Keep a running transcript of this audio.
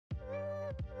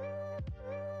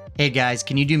Hey guys,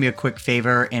 can you do me a quick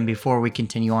favor? And before we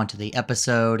continue on to the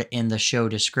episode, in the show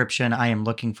description, I am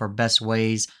looking for best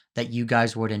ways that you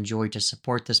guys would enjoy to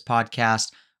support this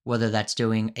podcast, whether that's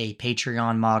doing a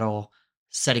Patreon model,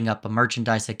 setting up a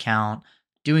merchandise account,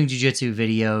 doing jujitsu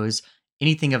videos,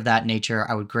 anything of that nature.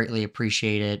 I would greatly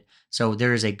appreciate it. So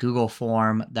there is a Google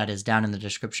form that is down in the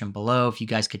description below. If you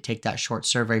guys could take that short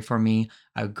survey for me,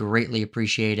 I would greatly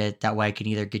appreciate it. That way I can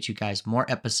either get you guys more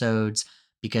episodes,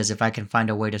 because if I can find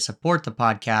a way to support the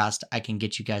podcast, I can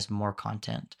get you guys more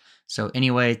content. So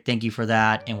anyway, thank you for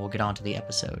that, and we'll get on to the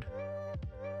episode.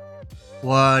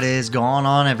 What is going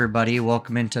on, everybody?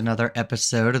 Welcome into another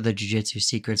episode of the Jiu-Jitsu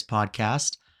Secrets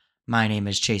podcast. My name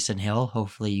is Chasen Hill.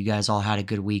 Hopefully you guys all had a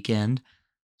good weekend.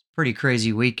 Pretty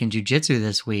crazy week in jiu-jitsu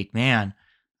this week, man.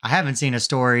 I haven't seen a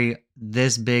story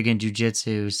this big in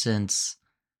jiu-jitsu since,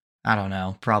 I don't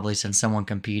know, probably since someone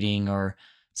competing or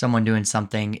someone doing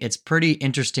something. It's pretty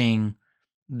interesting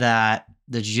that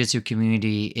the jiu-jitsu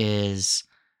community is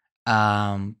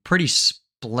pretty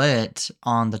split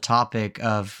on the topic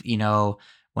of,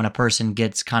 when a person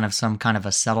gets kind of some kind of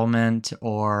a settlement,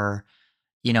 or,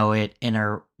 it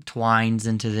intertwines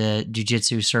into the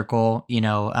jiu-jitsu circle.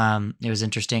 It was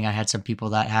interesting. I had some people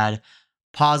that had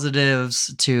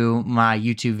positives to my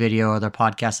YouTube video or the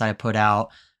podcast that I put out.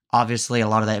 Obviously, a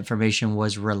lot of that information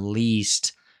was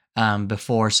released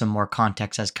before some more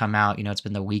context has come out. It's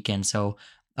been the weekend, so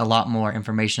a lot more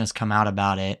information has come out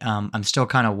about it. I'm still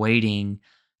kind of waiting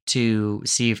to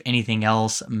see if anything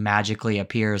else magically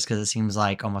appears, because it seems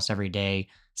like almost every day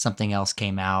something else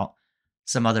came out.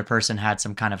 Some other person had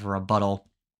some kind of a rebuttal.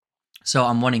 So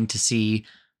I'm wanting to see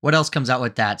what else comes out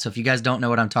with that. So if you guys don't know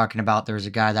what I'm talking about, there was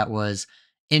a guy that was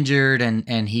injured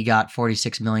and he got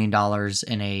 $46 million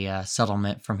in a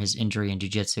settlement from his injury in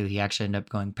jiu-jitsu. He actually ended up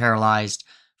going paralyzed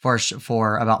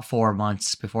for about 4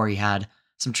 months before he had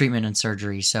some treatment and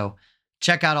surgery. So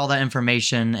check out all that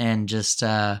information, and just,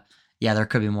 there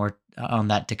could be more on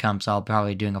that to come. So I'll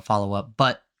probably doing a follow-up.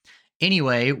 But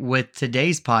anyway, with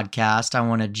today's podcast, I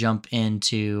want to jump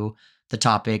into the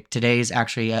topic. Today's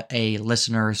actually a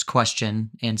listener's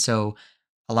question. And so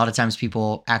a lot of times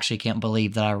people actually can't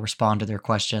believe that I respond to their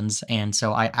questions. And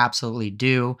so I absolutely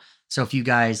do. So if you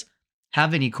guys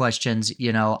have any questions,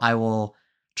 I will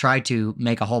try to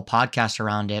make a whole podcast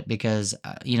around it, because,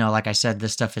 like I said,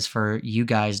 this stuff is for you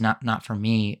guys, not for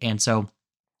me. And so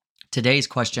today's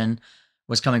question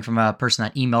was coming from a person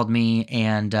that emailed me,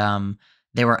 and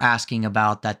they were asking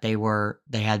about that they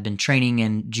had been training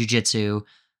in jiu-jitsu.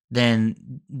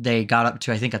 Then they got up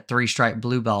to, I think, a 3-stripe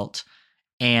blue belt,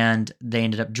 and they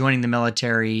ended up joining the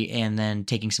military and then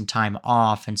taking some time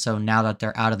off. And so now that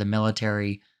they're out of the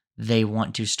military, they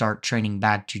want to start training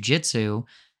back jiu-jitsu.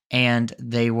 And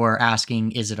they were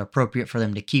asking, is it appropriate for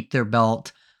them to keep their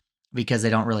belt, because they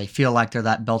don't really feel like they're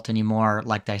that belt anymore?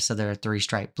 Like I said, they're a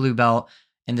 3-stripe blue belt.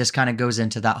 And this kind of goes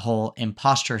into that whole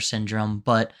imposter syndrome,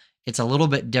 but it's a little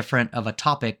bit different of a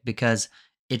topic, because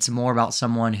it's more about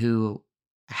someone who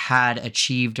had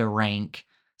achieved a rank.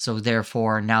 So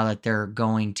therefore, now that they're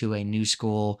going to a new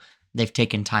school, they've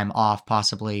taken time off,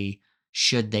 possibly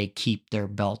should they keep their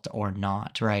belt or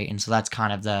not, right? And so that's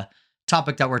kind of the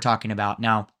topic that we're talking about.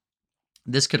 Now,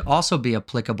 this could also be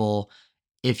applicable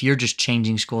if you're just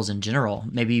changing schools in general.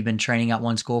 Maybe you've been training at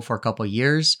one school for a couple of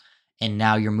years, and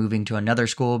now you're moving to another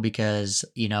school because,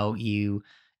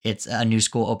 it's a new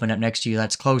school opened up next to you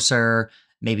that's closer.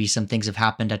 Maybe some things have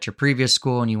happened at your previous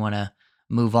school and you want to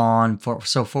move on for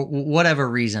whatever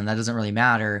reason. That doesn't really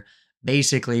matter.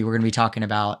 Basically, we're going to be talking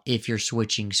about, if you're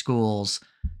switching schools,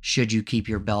 should you keep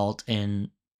your belt, and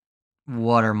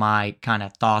what are my kind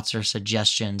of thoughts or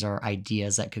suggestions or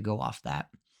ideas that could go off that.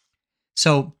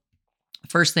 So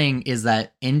first thing is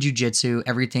that in jiu-jitsu,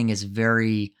 everything is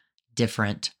very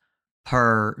different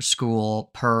per school,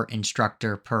 per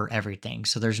instructor, per everything.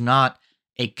 So there's not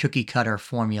a cookie cutter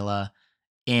formula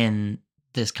in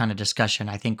this kind of discussion,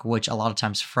 I think, which a lot of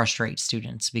times frustrates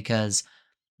students, because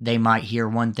they might hear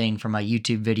one thing from a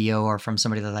YouTube video or from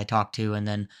somebody that I talk to, and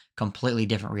then completely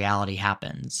different reality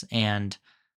happens. And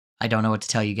I don't know what to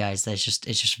tell you guys. It's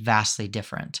just vastly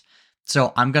different.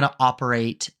 So I'm going to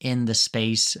operate in the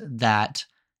space that,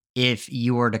 if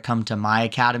you were to come to my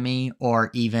academy,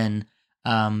 or even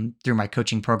through my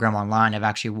coaching program online, I've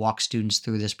actually walked students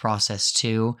through this process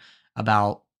too,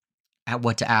 about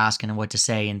what to ask and what to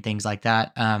say and things like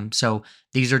that. So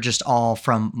these are just all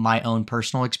from my own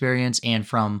personal experience, and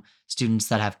from students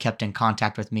that have kept in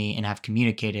contact with me and have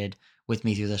communicated with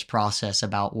me through this process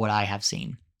about what I have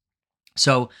seen.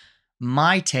 So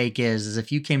my take is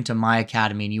if you came to my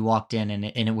academy and you walked in and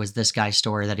it was this guy's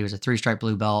story that he was a 3-stripe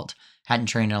blue belt, hadn't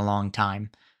trained in a long time,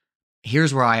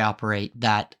 here's where I operate,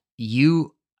 that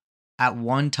you at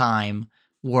one time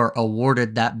were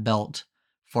awarded that belt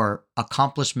for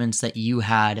accomplishments that you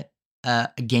had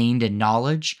gained in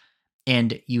knowledge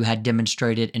and you had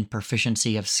demonstrated in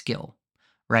proficiency of skill,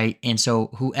 right? And so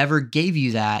whoever gave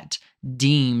you that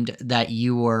deemed that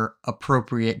you were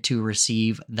appropriate to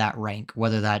receive that rank,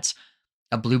 whether that's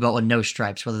a blue belt with no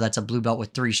stripes, whether that's a blue belt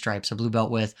with 3 stripes, a blue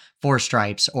belt with 4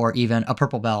 stripes, or even a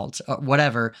purple belt,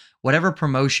 whatever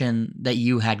promotion that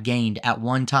you had gained at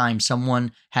one time,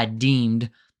 someone had deemed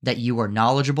that you were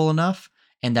knowledgeable enough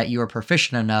and that you were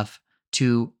proficient enough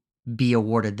to be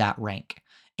awarded that rank.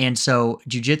 And so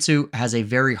jujitsu has a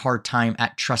very hard time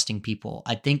at trusting people.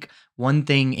 I think one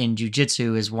thing in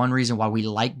jujitsu is one reason why we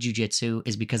like jujitsu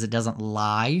is because it doesn't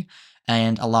lie.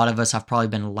 And a lot of us have probably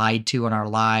been lied to in our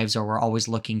lives, or we're always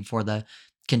looking for the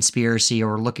conspiracy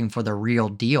or looking for the real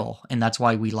deal. And that's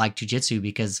why we like jujitsu,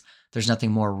 because there's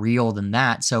nothing more real than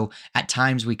that. So at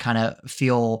times we kind of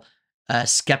feel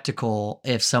skeptical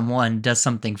if someone does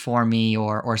something for me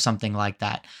or something like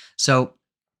that. So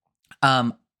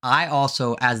I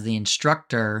also, as the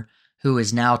instructor who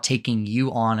is now taking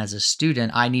you on as a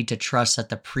student, I need to trust that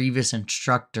the previous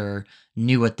instructor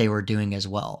knew what they were doing as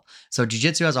well. So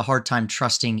jiu-jitsu has a hard time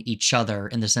trusting each other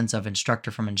in the sense of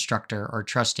instructor from instructor, or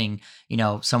trusting,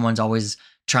 someone's always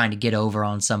trying to get over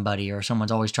on somebody, or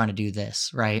someone's always trying to do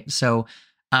this, right? So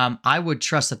I would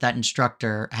trust that that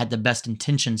instructor had the best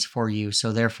intentions for you.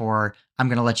 So therefore, I'm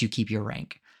going to let you keep your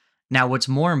rank. Now, what's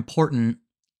more important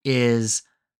is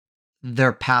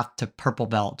their path to purple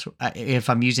belt. If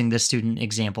I'm using this student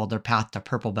example, their path to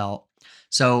purple belt.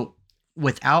 So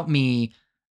without me,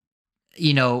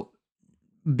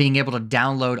 being able to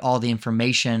download all the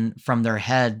information from their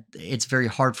head, it's very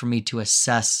hard for me to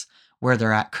assess where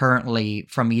they're at currently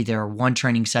from either one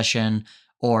training session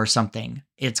or something.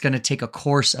 It's going to take a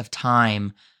course of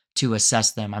time to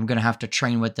assess them. I'm going to have to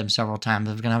train with them several times.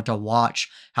 I'm going to have to watch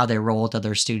how they roll with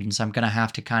other students. I'm going to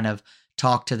have to kind of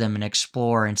talk to them and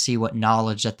explore and see what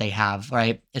knowledge that they have,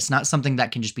 right? It's not something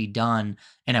that can just be done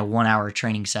in a 1-hour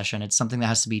training session. It's something that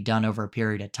has to be done over a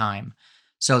period of time.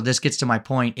 So this gets to my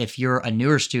point. If you're a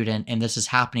newer student and this is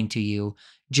happening to you,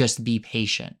 just be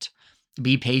patient.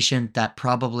 Be patient that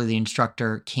probably the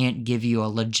instructor can't give you a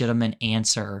legitimate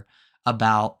answer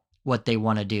about what they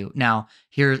want to do. Now,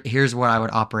 here's where I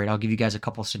would operate. I'll give you guys a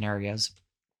couple scenarios.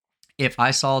 If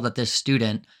I saw that this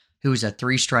student who's a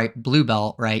 3-stripe blue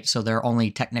belt, right? So they're only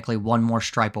technically one more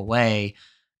stripe away,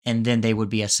 and then they would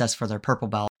be assessed for their purple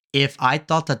belt. If I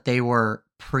thought that they were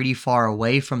pretty far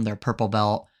away from their purple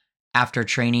belt after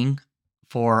training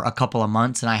for a couple of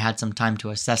months and I had some time to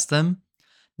assess them,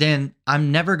 then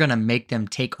I'm never going to make them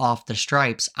take off the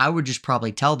stripes. I would just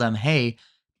probably tell them, hey,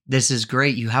 this is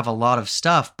great. You have a lot of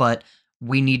stuff, but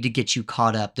we need to get you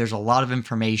caught up. There's a lot of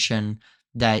information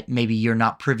that maybe you're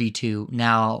not privy to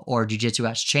now, or jiu-jitsu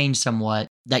has changed somewhat,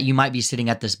 that you might be sitting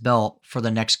at this belt for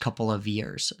the next couple of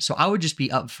years. So I would just be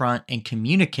upfront and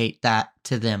communicate that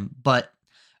to them. But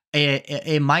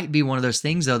it might be one of those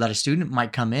things, though, that a student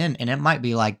might come in and it might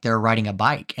be like they're riding a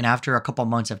bike. And after a couple of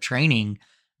months of training,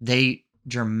 they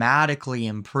dramatically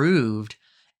improved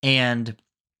and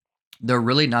they're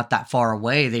really not that far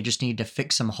away. They just need to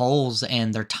fix some holes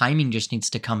and their timing just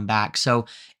needs to come back. So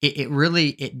it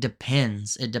really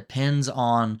depends. It depends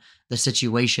on the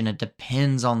situation. It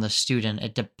depends on the student.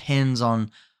 It depends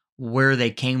on where they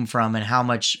came from and how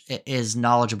much is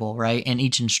knowledgeable, right? And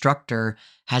each instructor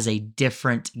has a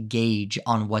different gauge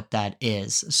on what that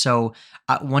is. So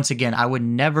once again, I would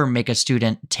never make a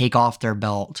student take off their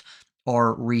belt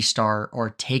or restart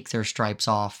or take their stripes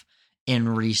off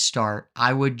and restart.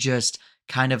 I would just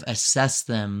kind of assess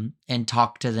them and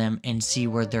talk to them and see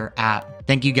where they're at.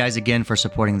 Thank you guys again for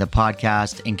supporting the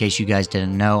podcast. In case you guys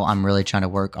didn't know, I'm really trying to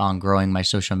work on growing my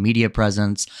social media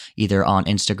presence, either on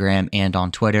Instagram and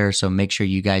on Twitter. So make sure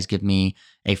you guys give me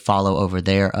a follow over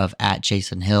there of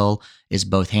 @JasonHill is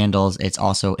both handles. It's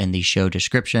also in the show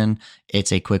description.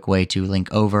 It's a quick way to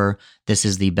link over. This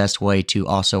is the best way to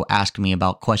also ask me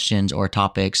about questions or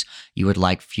topics you would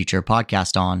like future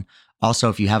podcast on.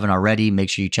 Also, if you haven't already, make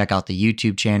sure you check out the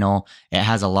YouTube channel. It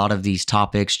has a lot of these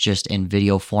topics just in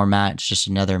video format. It's just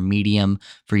another medium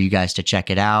for you guys to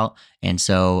check it out. And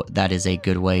so that is a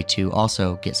good way to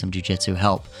also get some jiu-jitsu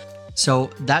help. So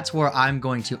that's where I'm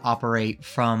going to operate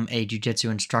from a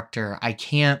jiu-jitsu instructor. I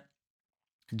can't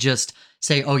just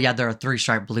say, oh yeah, they're a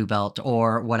 3-stripe blue belt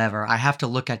or whatever. I have to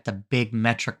look at the big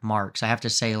metric marks. I have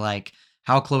to say, like,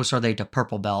 how close are they to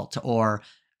purple belt, or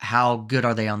how good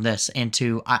are they on this? And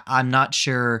I'm not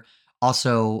sure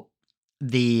also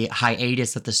the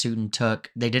hiatus that the student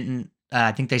took. They didn't,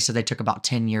 I think they said they took about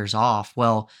 10 years off.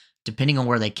 Well, depending on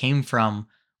where they came from,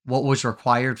 what was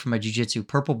required from a jiu-jitsu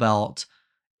purple belt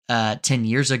 10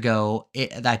 years ago,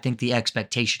 I think the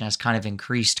expectation has kind of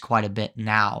increased quite a bit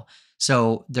now.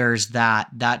 So there's that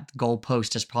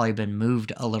goalpost has probably been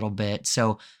moved a little bit.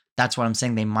 So that's what I'm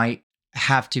saying. They might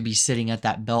have to be sitting at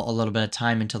that belt a little bit of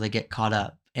time until they get caught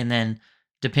up. And then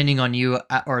depending on you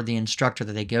or the instructor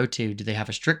that they go to, do they have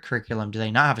a strict curriculum? Do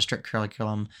they not have a strict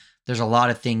curriculum? There's a lot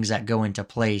of things that go into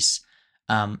place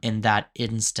in that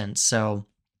instance. So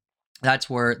that's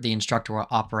where the instructor will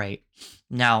operate.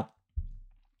 Now,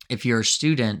 if you're a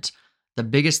student, the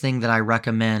biggest thing that I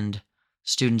recommend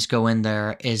students go in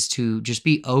there is to just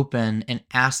be open and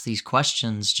ask these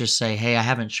questions. Just say, hey, I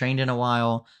haven't trained in a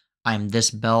while. I'm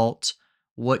this belt.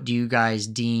 What do you guys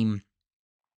deem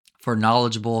for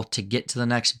knowledgeable to get to the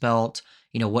next belt?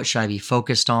 What should I be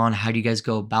focused on? How do you guys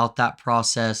go about that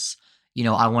process?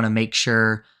 I want to make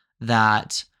sure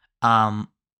that I'm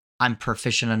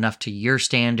proficient enough to your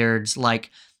standards.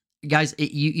 Like, guys,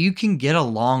 you can get a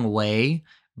long way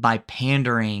by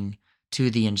pandering to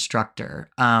the instructor.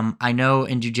 I know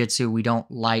in jiu-jitsu we don't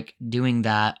like doing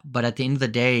that, but at the end of the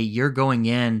day, you're going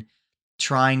in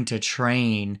trying to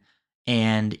train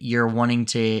and you're wanting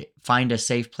to find a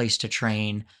safe place to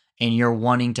train and you're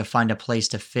wanting to find a place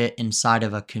to fit inside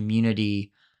of a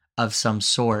community of some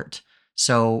sort.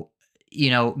 So,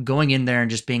 going in there and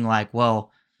just being like,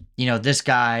 well, this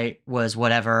guy was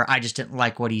whatever. I just didn't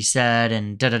like what he said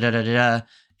and da da da da da.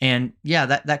 And yeah,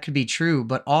 that could be true.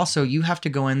 But also you have to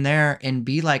go in there and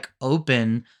be like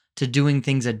open to doing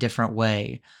things a different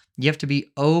way. You have to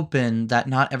be open that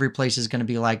not every place is going to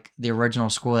be like the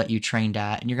original school that you trained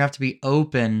at. And you're going to have to be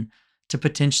open to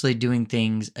potentially doing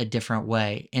things a different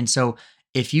way. And so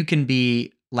if you can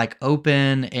be like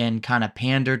open and kind of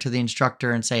pander to the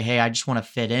instructor and say, hey, I just want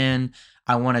to fit in,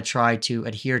 I want to try to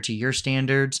adhere to your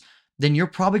standards, then you're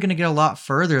probably going to get a lot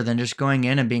further than just going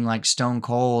in and being like stone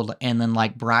cold and then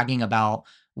like bragging about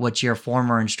what your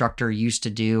former instructor used to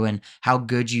do and how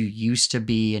good you used to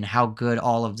be and how good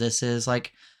all of this is.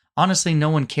 Like, honestly, no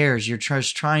one cares. You're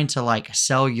just trying to like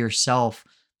sell yourself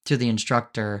to the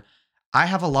instructor. I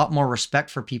have a lot more respect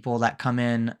for people that come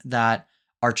in that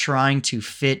are trying to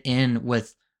fit in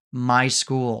with my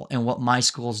school and what my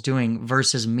school's doing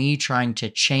versus me trying to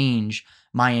change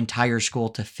my entire school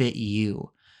to fit you.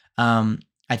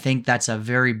 I think that's a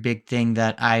very big thing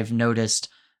that I've noticed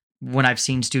when I've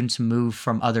seen students move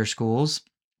from other schools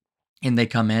and they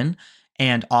come in.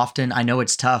 And often I know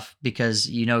it's tough because,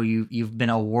 you've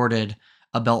been awarded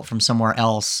a belt from somewhere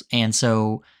else. And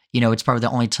so, it's probably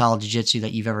the only style of jiu-jitsu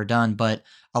that you've ever done. But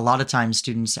a lot of times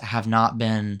students have not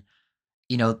been,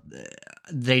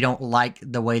 they don't like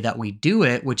the way that we do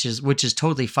it, which is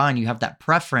totally fine. You have that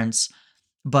preference,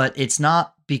 but it's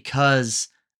not because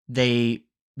they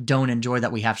don't enjoy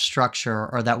that we have structure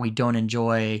or that we don't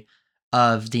enjoy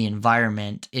of the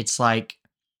environment. It's like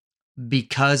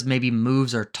because maybe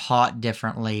moves are taught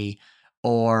differently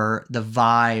or the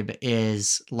vibe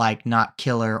is like not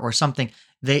killer or something.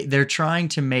 They're trying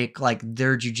to make like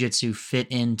their jujitsu fit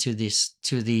into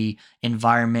the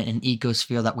environment and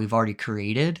ecosphere that we've already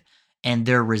created, and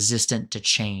they're resistant to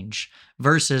change.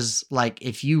 Versus like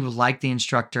if you like the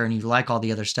instructor and you like all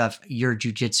the other stuff, your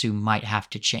jujitsu might have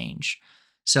to change.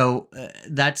 So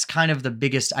that's kind of the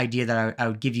biggest idea that I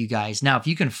would give you guys. Now, if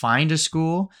you can find a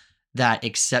school that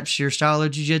accepts your style of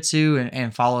jiu-jitsu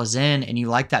and follows in and you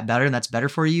like that better and that's better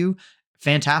for you,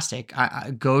 fantastic.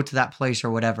 I go to that place or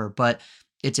whatever. But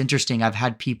it's interesting. I've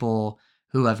had people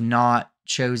who have not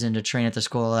chosen to train at the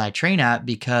school that I train at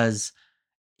because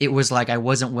it was like I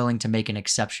wasn't willing to make an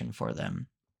exception for them.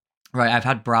 Right? I've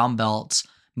had brown belts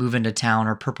move into town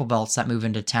or purple belts that move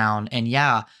into town. And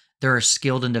yeah, they're a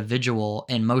skilled individual,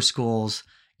 and most schools,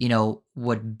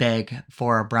 would beg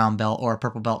for a brown belt or a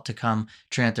purple belt to come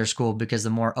train at their school because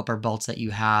the more upper belts that you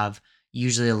have,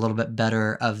 usually a little bit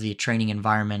better of the training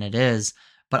environment it is.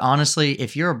 But honestly,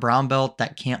 if you're a brown belt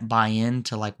that can't buy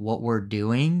into like what we're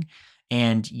doing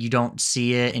and you don't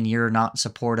see it and you're not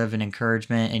supportive and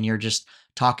encouragement and you're just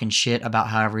talking shit about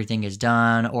how everything is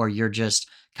done, or you're just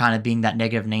kind of being that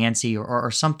negative Nancy or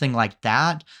something like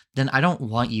that, then I don't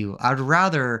want you. I'd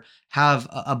rather have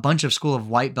a bunch of school of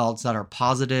white belts that are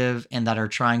positive and that are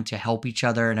trying to help each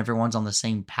other and everyone's on the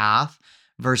same path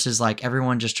versus like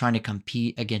everyone just trying to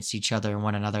compete against each other and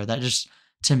one another. That just,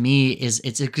 to me,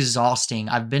 it's exhausting.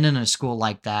 I've been in a school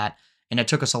like that and it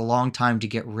took us a long time to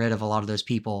get rid of a lot of those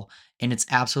people. And it's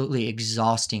absolutely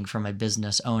exhausting from a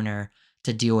business owner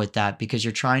to deal with that because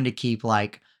you're trying to keep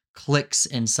like cliques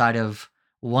inside of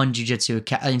one jiu-jitsu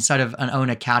inside of an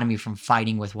own academy from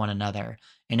fighting with one another.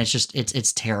 And it's just,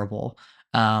 it's terrible.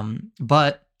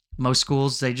 But most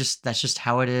schools, that's just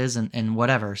how it is, and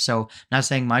whatever. So not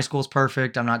saying my school's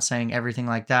perfect. I'm not saying everything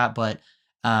like that, but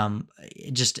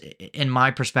just in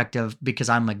my perspective, because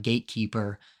I'm a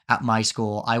gatekeeper at my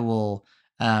school, I will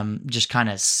just kind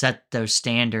of set those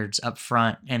standards up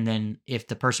front. And then if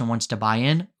the person wants to buy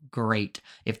in, great.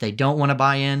 If they don't want to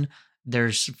buy in,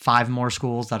 there's 5 more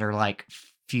schools that are like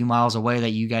few miles away that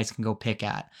you guys can go pick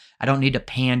at. I don't need to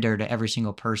pander to every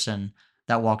single person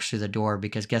that walks through the door,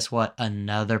 because guess what?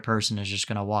 Another person is just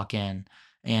going to walk in,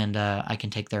 and I can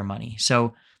take their money.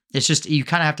 So it's just, you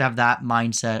kind of have to have that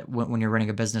mindset when you're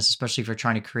running a business, especially if you're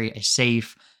trying to create a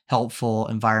safe, helpful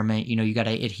environment. You got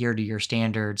to adhere to your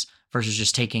standards versus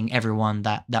just taking everyone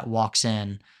that walks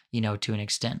in, to an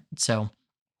extent. So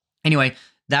anyway,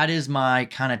 that is my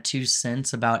kind of 2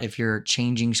 cents about if you're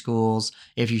changing schools,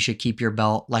 if you should keep your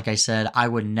belt. Like I said, I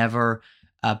would never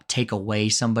take away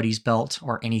somebody's belt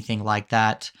or anything like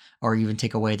that, or even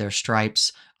take away their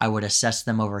stripes. I would assess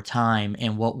them over time.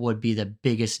 And what would be the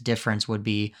biggest difference would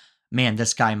be, man,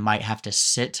 this guy might have to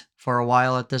sit for a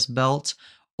while at this belt,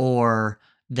 or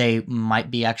they might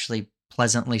be actually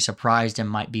pleasantly surprised and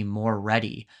might be more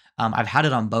ready. I've had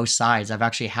it on both sides. I've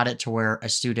actually had it to where a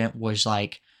student was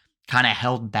like kind of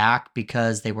held back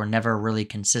because they were never really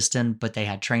consistent, but they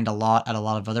had trained a lot at a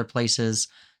lot of other places.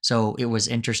 So it was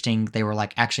interesting. They were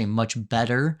like actually much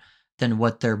better than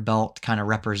what their belt kind of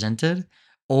represented.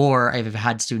 Or I've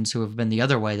had students who have been the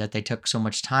other way, that they took so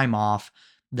much time off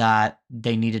that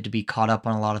they needed to be caught up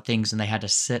on a lot of things, and they had to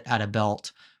sit at a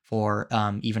belt for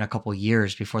even a couple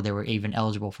years before they were even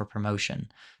eligible for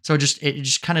promotion. So it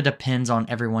just kind of depends on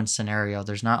everyone's scenario.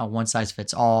 There's not a one size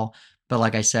fits all. But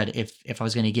like I said, if I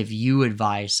was going to give you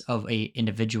advice of a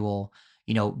individual,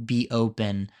 be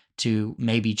open to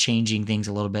maybe changing things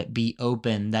a little bit. Be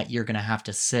open that you're going to have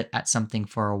to sit at something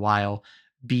for a while.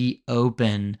 Be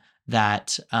open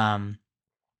that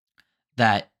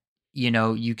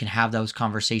you can have those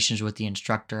conversations with the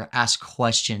instructor. Ask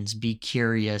questions. Be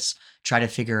curious. Try to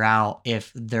figure out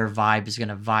if their vibe is going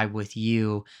to vibe with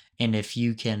you, and if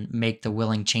you can make the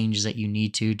willing changes that you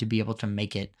need to be able to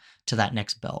make it to that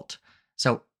next belt.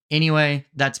 So anyway,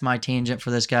 that's my tangent for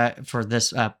this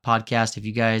podcast. If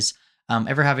you guys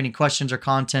ever have any questions or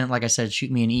content, like I said,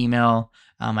 shoot me an email.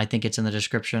 I think it's in the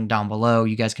description down below.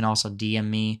 You guys can also DM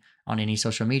me on any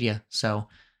social media. So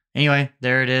anyway,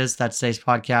 there it is. That's today's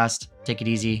podcast. Take it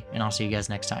easy, and I'll see you guys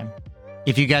next time.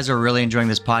 If you guys are really enjoying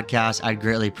this podcast, I'd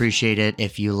greatly appreciate it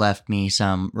if you left me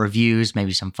some reviews,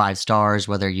 maybe some 5 stars,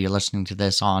 whether you're listening to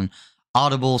this on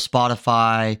Audible,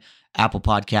 Spotify, Apple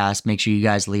Podcasts. Make sure you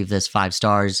guys leave this 5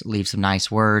 stars, leave some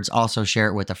nice words. Also share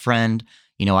it with a friend.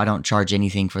 I don't charge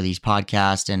anything for these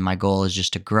podcasts, and my goal is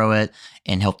just to grow it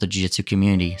and help the jiu-jitsu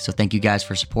community. So thank you guys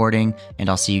for supporting, and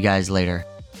I'll see you guys later.